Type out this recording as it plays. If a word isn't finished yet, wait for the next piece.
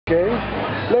Okay,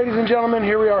 ladies and gentlemen,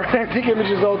 here we are at Antique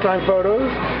Images Old Time Photos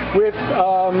with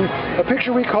a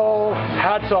picture we call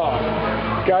Hats Off.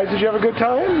 Guys, did you have a good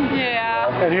time?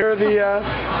 Yeah. And here's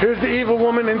the evil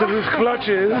woman into whose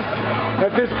clutches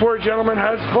that this poor gentleman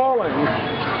has fallen.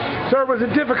 Sir, was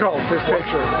it difficult, this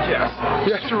picture? Yes.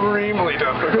 Extremely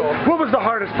difficult. What was the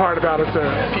hardest part about it, sir?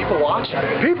 People watching.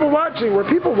 People watching. Were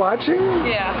people watching?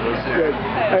 Yeah. Good.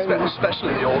 And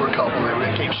Especially the older couple, they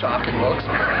would keep shocking looks.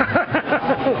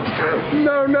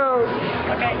 no.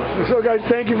 Okay. So, guys,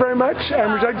 thank you very much.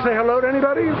 And would you like to say hello to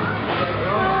anybody?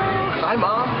 Hi,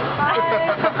 Mom. Bye.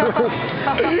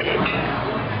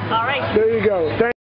 All right. There you go.